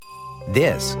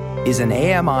This is an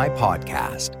AMI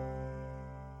podcast.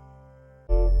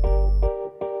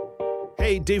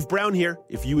 Hey, Dave Brown here.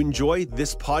 If you enjoy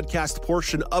this podcast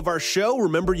portion of our show,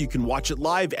 remember you can watch it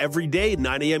live every day at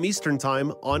 9 a.m. Eastern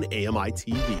Time on AMI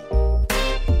TV.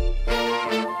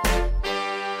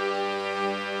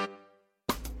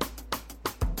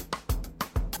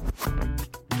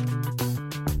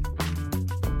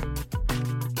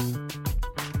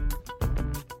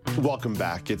 Welcome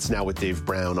back. It's Now with Dave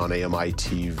Brown on AMI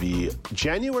TV.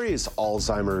 January is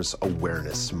Alzheimer's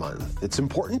Awareness Month. It's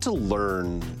important to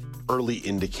learn early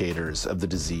indicators of the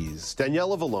disease.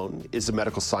 Daniella Vellone is a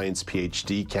medical science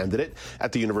PhD candidate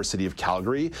at the University of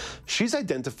Calgary. She's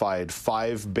identified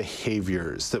 5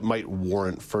 behaviors that might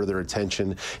warrant further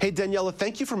attention. Hey, Daniella,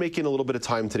 thank you for making a little bit of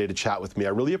time today to chat with me. I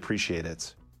really appreciate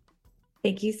it.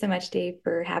 Thank you so much, Dave,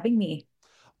 for having me.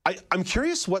 I'm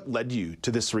curious what led you to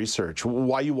this research,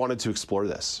 why you wanted to explore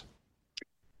this.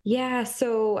 Yeah,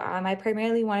 so I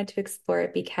primarily wanted to explore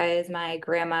it because my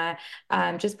grandma,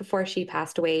 just before she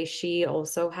passed away, she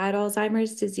also had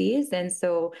Alzheimer's disease. And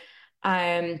so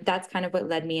that's kind of what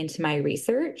led me into my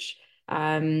research.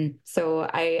 So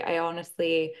I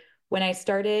honestly, when I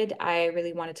started, I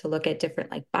really wanted to look at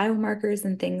different like biomarkers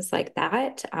and things like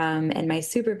that. And my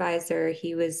supervisor,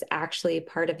 he was actually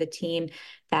part of a team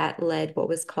that led what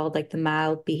was called like the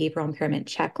mild behavioral impairment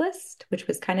checklist, which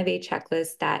was kind of a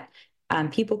checklist that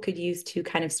people could use to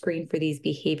kind of screen for these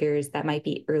behaviors that might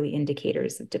be early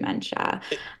indicators of dementia.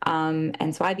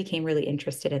 And so I became really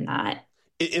interested in that.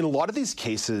 In a lot of these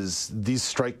cases, these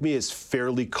strike me as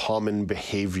fairly common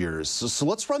behaviors. So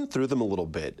let's run through them a little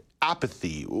bit.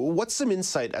 Apathy. What's some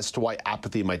insight as to why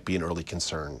apathy might be an early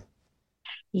concern?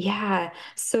 Yeah,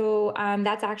 so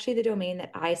that's actually the domain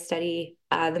that I study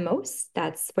the most.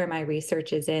 That's where my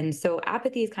research is in. So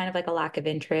apathy is kind of like a lack of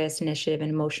interest, initiative,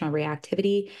 and emotional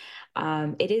reactivity.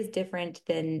 It is different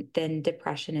than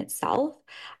depression itself,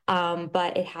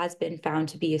 but it has been found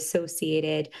to be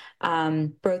associated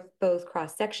both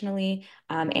cross-sectionally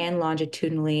and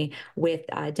longitudinally with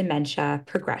dementia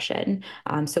progression.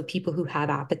 So people who have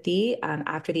apathy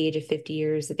after the age of 50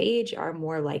 years of age are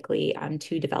more likely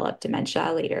to develop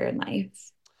dementia later in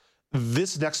life.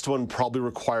 This next one probably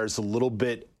requires a little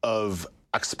bit of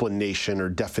explanation or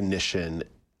definition.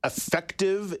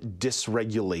 Affective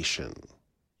dysregulation.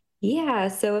 Yeah,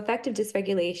 so affective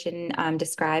dysregulation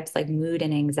describes like mood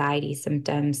and anxiety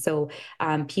symptoms. So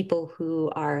people who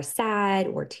are sad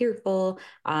or tearful,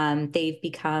 they've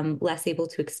become less able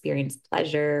to experience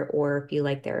pleasure or feel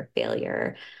like they're a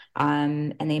failure.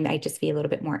 And they might just be a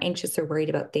little bit more anxious or worried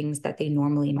about things that they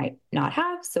normally might not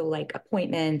have. So like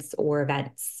appointments or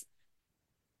events.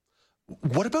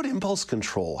 What about impulse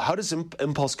control? How does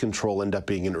impulse control end up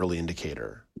being an early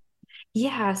indicator?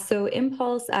 Yeah, so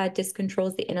impulse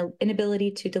discontrols the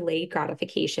inability to delay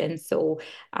gratification. So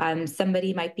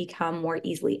somebody might become more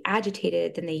easily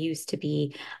agitated than they used to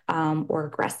be, or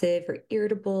aggressive or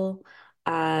irritable.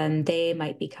 They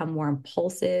might become more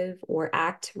impulsive or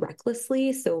act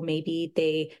recklessly. So maybe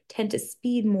they tend to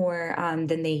speed more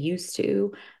than they used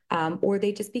to. Or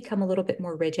they just become a little bit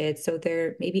more rigid. So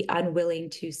they're maybe unwilling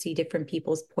to see different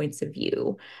people's points of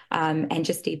view and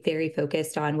just stay very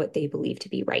focused on what they believe to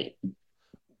be right.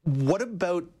 What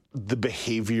about the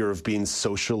behavior of being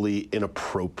socially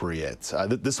inappropriate?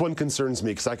 This one concerns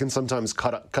me because I can sometimes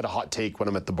cut a hot take when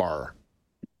I'm at the bar.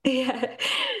 Yeah.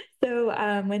 So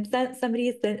when somebody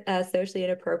is socially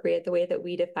inappropriate, the way that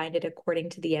we defined it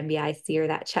according to the MBIC or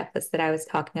that checklist that I was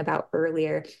talking about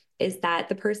earlier is that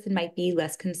the person might be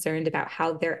less concerned about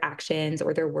how their actions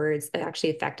or their words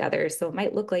actually affect others. So it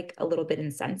might look like a little bit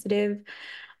insensitive.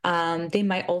 They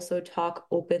might also talk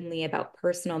openly about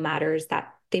personal matters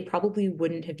that they probably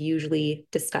wouldn't have usually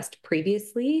discussed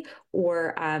previously,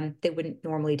 or they wouldn't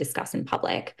normally discuss in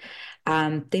public.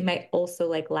 They might also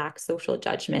like lack social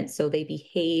judgment, so they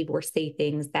behave or say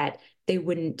things that they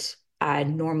wouldn't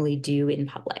normally do in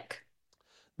public.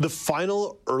 The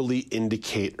final early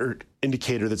indicator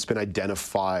that's been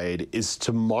identified is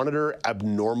to monitor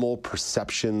abnormal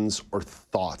perceptions or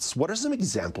thoughts. What are some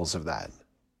examples of that?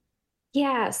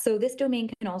 Yeah, so this domain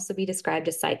can also be described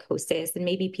as psychosis, and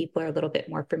maybe people are a little bit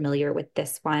more familiar with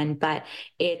this one, but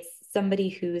it's somebody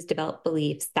who's developed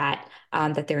beliefs that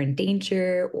that they're in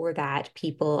danger, or that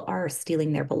people are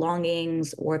stealing their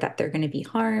belongings, or that they're going to be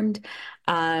harmed.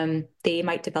 They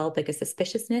might develop like a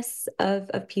suspiciousness of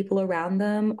people around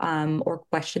them, or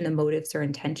question the motives or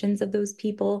intentions of those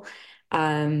people.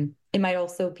 It might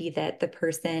also be that the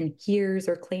person hears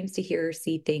or claims to hear or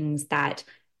see things that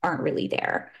aren't really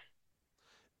there.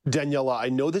 Daniella, I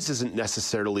know this isn't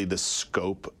necessarily the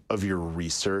scope of your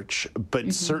research,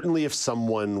 but certainly if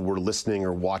someone were listening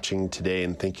or watching today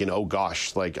and thinking, oh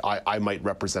gosh, like I might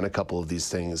represent a couple of these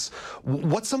things,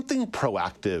 what's something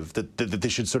proactive that they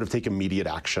should sort of take immediate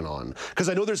action on? Because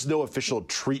I know there's no official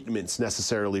treatments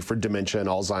necessarily for dementia and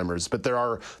Alzheimer's, but there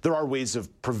are ways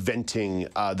of preventing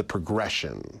the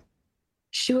progression.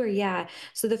 Sure, yeah.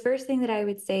 So the first thing that I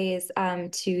would say is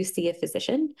to see a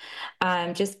physician,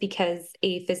 just because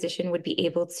a physician would be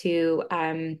able to,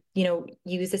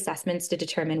 use assessments to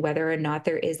determine whether or not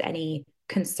there is any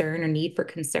concern or need for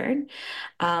concern.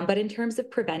 But in terms of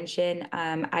prevention,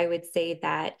 I would say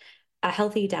that a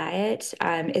healthy diet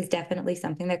is definitely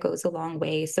something that goes a long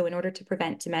way. So in order to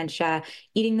prevent dementia,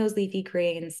 eating those leafy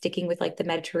greens, sticking with like the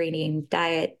Mediterranean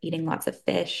diet, eating lots of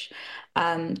fish,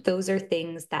 those are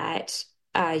things that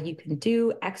you can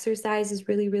do. Exercise is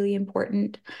really, really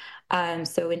important.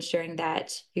 So ensuring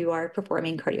that you are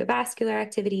performing cardiovascular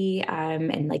activity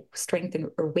and like strength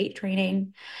or weight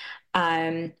training.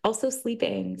 Also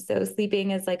sleeping. So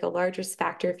sleeping is like a larger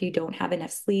factor if you don't have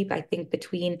enough sleep. I think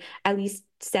between at least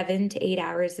 7 to 8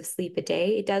 hours of sleep a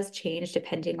day. It does change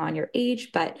depending on your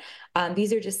age, but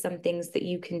these are just some things that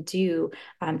you can do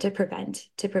to prevent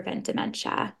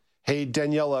dementia. Hey,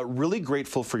 Daniella, really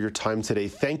grateful for your time today.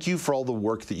 Thank you for all the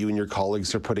work that you and your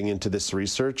colleagues are putting into this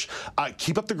research.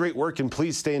 Keep up the great work and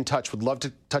please stay in touch. Would love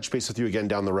to touch base with you again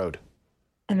down the road.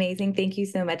 Amazing. Thank you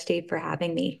so much, Dave, for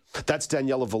having me. That's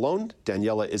Daniella Vellone.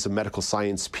 Daniella is a medical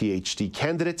science PhD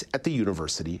candidate at the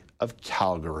University of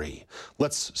Calgary.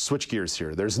 Let's switch gears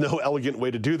here. There's no elegant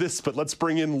way to do this, but let's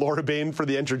bring in Laura Bain for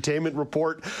the entertainment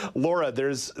report. Laura,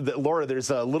 there's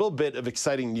a little bit of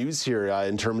exciting news here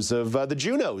in terms of the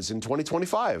Junos in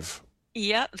 2025.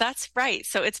 Yeah, that's right.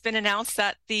 So it's been announced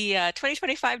that the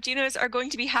 2025 Junos are going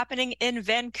to be happening in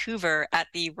Vancouver at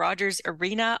the Rogers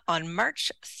Arena on March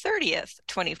 30th,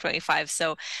 2025.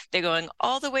 So they're going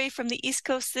all the way from the East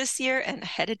Coast this year and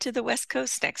headed to the West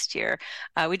Coast next year.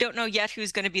 We don't know yet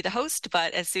who's going to be the host,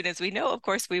 but as soon as we know, of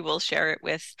course, we will share it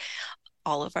with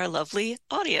all of our lovely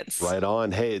audience. Right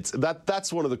on. Hey,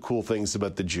 that's one of the cool things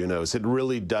about the Junos. It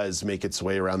really does make its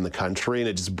way around the country and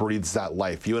it just breathes that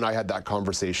life. You and I had that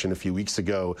conversation a few weeks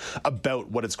ago about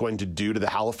what it's going to do to the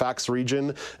Halifax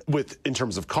region in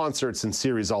terms of concerts and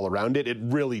series all around it. It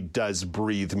really does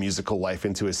breathe musical life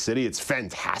into a city. It's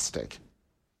fantastic.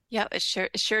 Yeah, it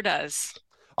sure does.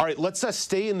 All right, let's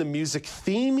stay in the music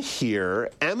theme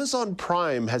here. Amazon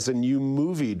Prime has a new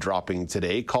movie dropping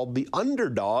today called The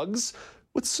Underdogs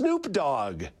with Snoop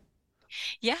Dogg.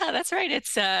 Yeah, that's right.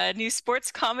 It's a new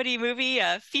sports comedy movie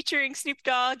featuring Snoop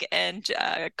Dogg and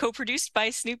co-produced by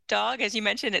Snoop Dogg. As you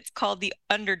mentioned, it's called The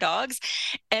Underdogs.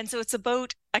 And so it's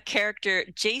about a character,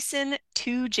 Jason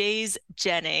 2J's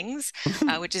Jennings,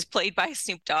 which is played by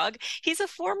Snoop Dogg. He's a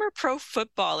former pro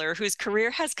footballer whose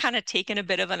career has kind of taken a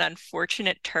bit of an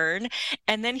unfortunate turn.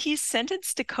 And then he's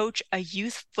sentenced to coach a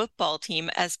youth football team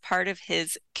as part of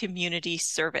his community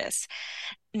service.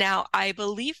 Now, I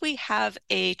believe we have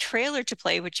a trailer to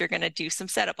play, which you're going to do some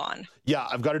setup on. Yeah,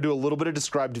 I've got to do a little bit of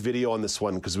described video on this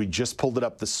one because we just pulled it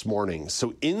up this morning.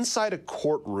 So inside a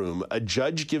courtroom, a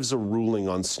judge gives a ruling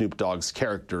on Snoop Dogg's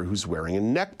character who's wearing a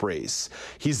neck brace.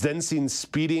 He's then seen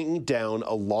speeding down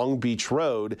a Long Beach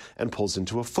road and pulls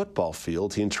into a football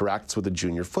field. He interacts with a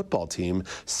junior football team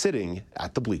sitting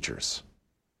at the bleachers.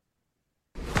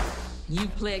 You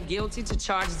pled guilty to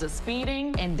charges of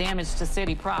speeding and damage to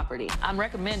city property. I'm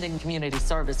recommending community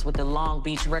service with the Long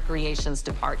Beach Recreations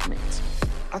Department.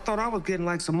 I thought I was getting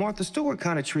like some Martha Stewart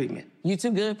kind of treatment. You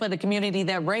too good for the community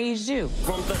that raised you.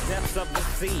 From the depths of the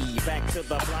sea, back to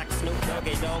the black Snoop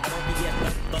Doggy Dogg,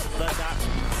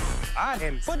 I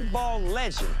am football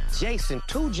legend Jason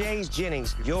 2J's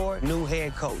Jennings, your new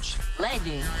head coach.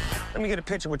 Legend. Let me get a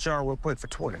picture with y'all real quick for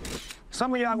Twitter.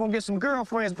 Some of y'all gonna get some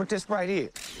girlfriends, but this right here.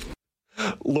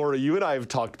 Laura, you and I have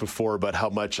talked before about how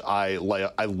much I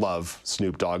love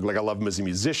Snoop Dogg. Like, I love him as a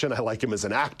musician. I like him as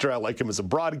an actor. I like him as a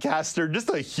broadcaster. Just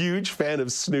a huge fan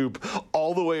of Snoop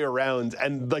all the way around.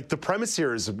 And, like, the premise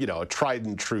here is, a tried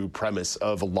and true premise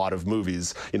of a lot of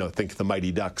movies. Think The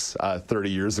Mighty Ducks 30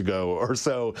 years ago or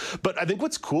so. But I think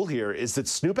what's cool here is that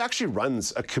Snoop actually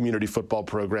runs a community football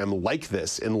program like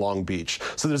this in Long Beach.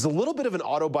 So there's a little bit of an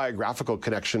autobiographical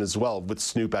connection as well with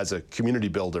Snoop as a community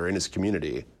builder in his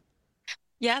community.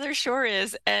 Yeah, there sure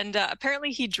is. And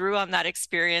apparently he drew on that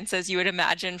experience, as you would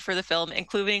imagine, for the film,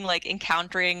 including like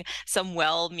encountering some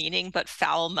well-meaning but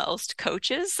foul-mouthed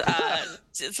coaches.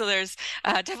 So there's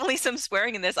definitely some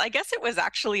swearing in this. I guess it was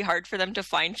actually hard for them to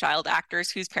find child actors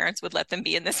whose parents would let them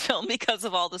be in this film because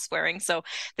of all the swearing. So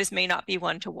this may not be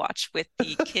one to watch with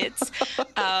the kids.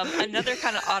 Another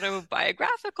kind of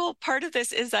autobiographical part of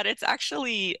this is that it's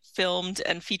actually filmed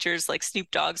and features like Snoop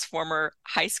Dogg's former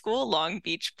high school, Long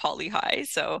Beach Poly High.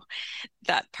 So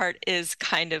that part is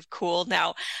kind of cool.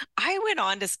 Now, I went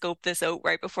on to scope this out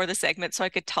right before the segment so I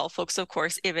could tell folks, of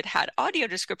course, if it had audio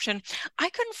description. I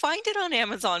couldn't find it on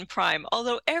Amazon Prime,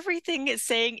 although everything is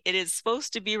saying it is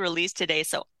supposed to be released today.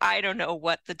 So I don't know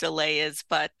what the delay is,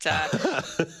 but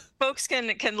folks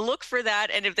can look for that.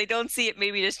 And if they don't see it,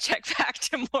 maybe just check back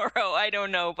tomorrow. I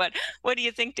don't know. But what do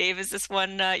you think, Dave? Is this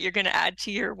one you're going to add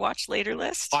to your watch later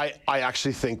list? I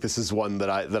actually think this is one that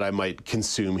I might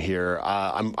consume here.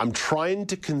 I'm trying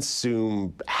to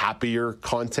consume happier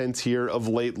content here of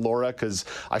late, Laura, because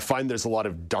I find there's a lot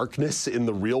of darkness in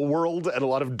the real world and a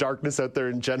lot of darkness out there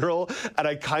in general. And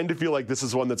I kind of feel like this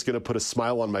is one that's going to put a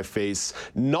smile on my face,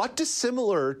 not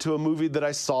dissimilar to a movie that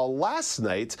I saw last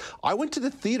night. I went to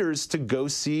the theaters to go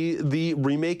see the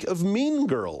remake of Mean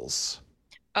Girls.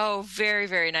 Oh, very,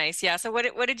 very nice. Yeah. So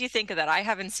what did you think of that? I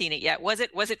haven't seen it yet. Was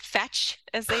it fetch,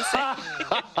 as they say?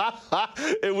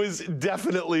 It was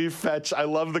definitely fetch. I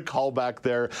love the callback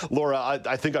there. Laura,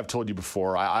 I think I've told you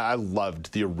before, I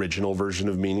loved the original version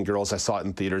of Mean Girls. I saw it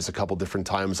in theaters a couple different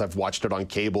times. I've watched it on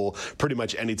cable pretty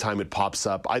much anytime it pops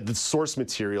up. The source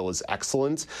material is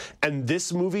excellent. And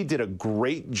this movie did a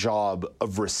great job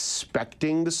of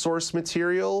respecting the source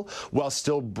material while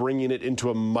still bringing it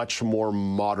into a much more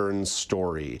modern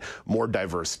story. More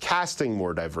diverse casting,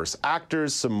 more diverse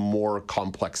actors, some more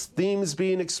complex themes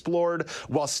being explored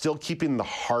while still keeping the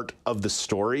heart of the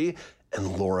story.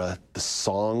 And Laura, the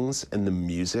songs and the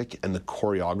music and the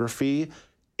choreography,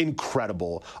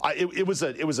 incredible. It was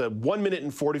a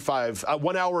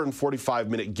 1 hour and 45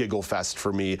 minute giggle fest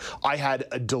for me. I had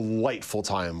a delightful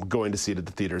time going to see it at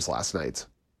the theaters last night.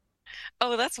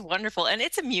 Oh, that's wonderful. And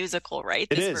it's a musical, right?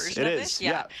 This version of it?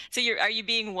 Yeah. So are you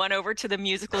being won over to the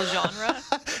musical genre?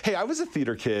 Hey, I was a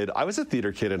theater kid.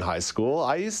 In high school.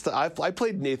 I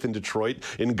played Nathan Detroit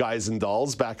in Guys and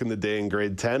Dolls back in the day in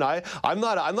grade 10. I'm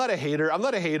not a hater. I'm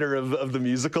not a hater of the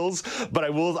musicals, but I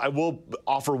will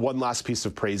offer one last piece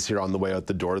of praise here on the way out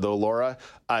the door, though, Laura.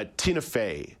 Tina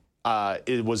Fey.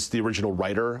 It was the original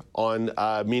writer on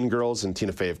Mean Girls, and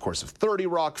Tina Fey, of course, of 30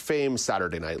 Rock fame,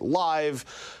 Saturday Night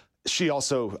Live. She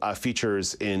also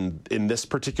features in this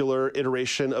particular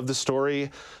iteration of the story.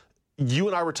 You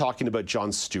and I were talking about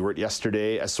Jon Stewart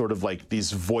yesterday as sort of like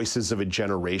these voices of a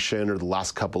generation or the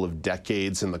last couple of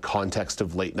decades in the context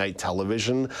of late night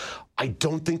television. I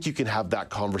don't think you can have that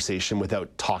conversation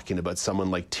without talking about someone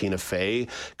like Tina Fey,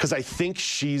 because I think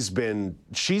she's been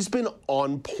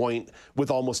on point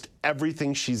with almost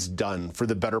everything she's done for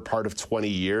the better part of 20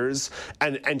 years,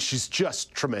 and she's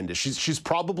just tremendous. She's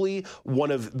probably one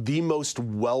of the most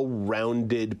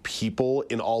well-rounded people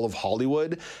in all of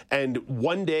Hollywood. And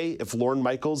one day, if Lorne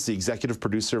Michaels, the executive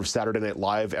producer of Saturday Night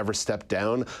Live, ever stepped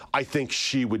down, I think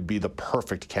she would be the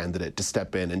perfect candidate to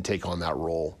step in and take on that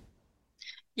role.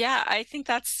 Yeah, I think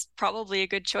that's probably a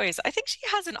good choice. I think she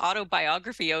has an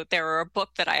autobiography out there or a book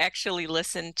that I actually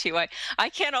listened to. I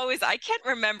can't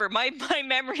remember. My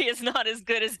memory is not as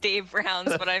good as Dave Brown's,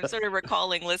 but I'm sort of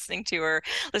recalling listening to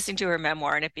her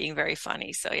memoir and it being very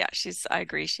funny. So yeah, I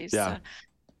agree. She's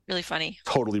really funny.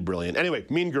 Totally brilliant. Anyway,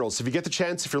 Mean Girls, if you get the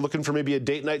chance, if you're looking for maybe a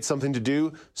date night, something to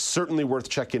do, certainly worth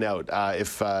checking out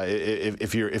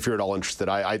if you're at all interested.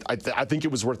 I think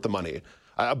it was worth the money.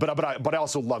 But I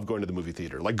also love going to the movie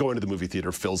theater. Like, going to the movie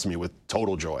theater fills me with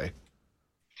total joy.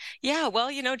 Yeah,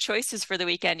 well, choices for the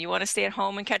weekend. You want to stay at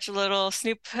home and catch a little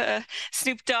Snoop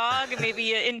Dogg and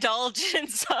maybe indulge in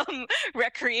some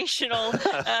recreational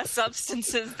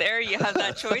substances there. You have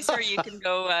that choice, or you can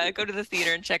go to the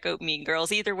theater and check out Mean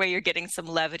Girls. Either way, you're getting some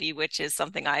levity, which is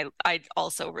something I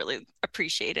also really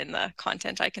appreciate in the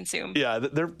content I consume. Yeah,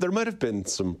 there might have been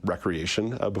some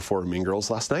recreation before Mean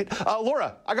Girls last night.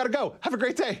 Laura, I gotta go. Have a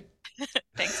great day.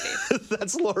 Thanks, Dave.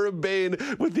 That's Laura Bain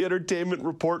with the Entertainment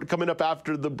Report. Coming up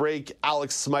after the break,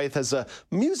 Alex Smythe has a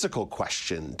musical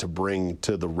question to bring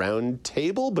to the round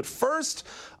table. But first,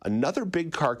 another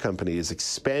big car company is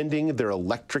expanding their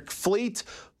electric fleet.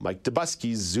 Mike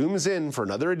Dubusky zooms in for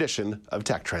another edition of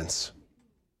Tech Trends.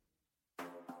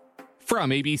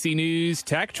 From ABC News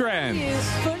Tech Trends. New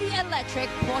fully electric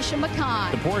Porsche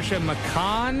Macan. The Porsche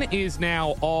Macan is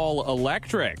now all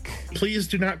electric. Please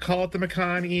do not call it the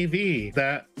Macan EV.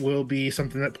 That will be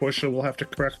something that Porsche will have to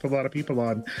correct a lot of people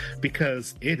on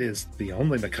because it is the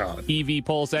only Macan. EV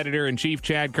Pulse editor-in-chief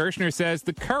Chad Kirshner says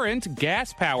the current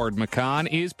gas-powered Macan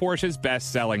is Porsche's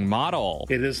best-selling model.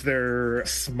 It is their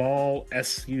small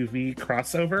SUV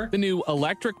crossover. The new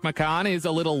electric Macan is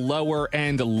a little lower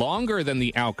and longer than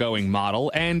the outgoing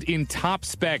model, and in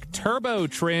top-spec turbo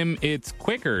trim, it's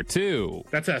quicker, too.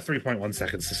 That's at 3.1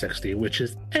 seconds to 60, which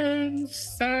is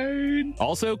insane.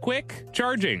 Also quick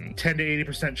charging. 10 to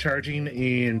 80% charging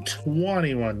in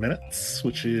 21 minutes,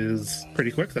 which is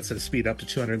pretty quick. That's at a speed up to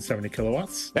 270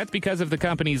 kilowatts. That's because of the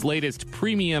company's latest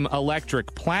premium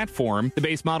electric platform. The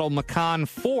base model Macan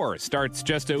 4 starts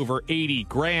just over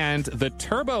 $80,000. The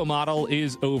turbo model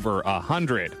is over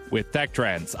 $100,000. With Tech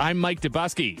Trends, I'm Mike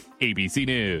Dubusky, ABC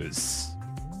News.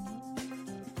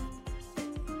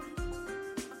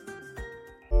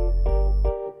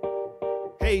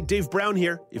 Hey, Dave Brown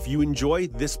here. If you enjoy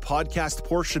this podcast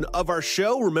portion of our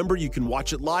show, remember you can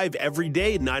watch it live every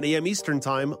day at 9 a.m. Eastern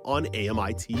Time on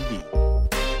AMI TV.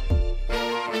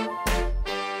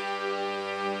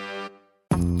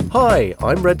 Hi,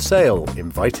 I'm Red Sail,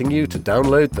 inviting you to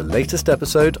download the latest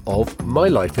episode of My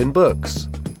Life in Books,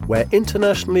 where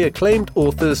internationally acclaimed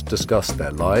authors discuss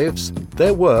their lives,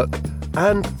 their work,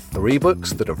 and 3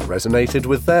 books that have resonated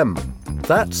with them.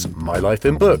 That's My Life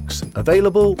in Books,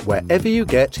 available wherever you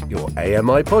get your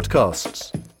AMI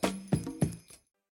podcasts.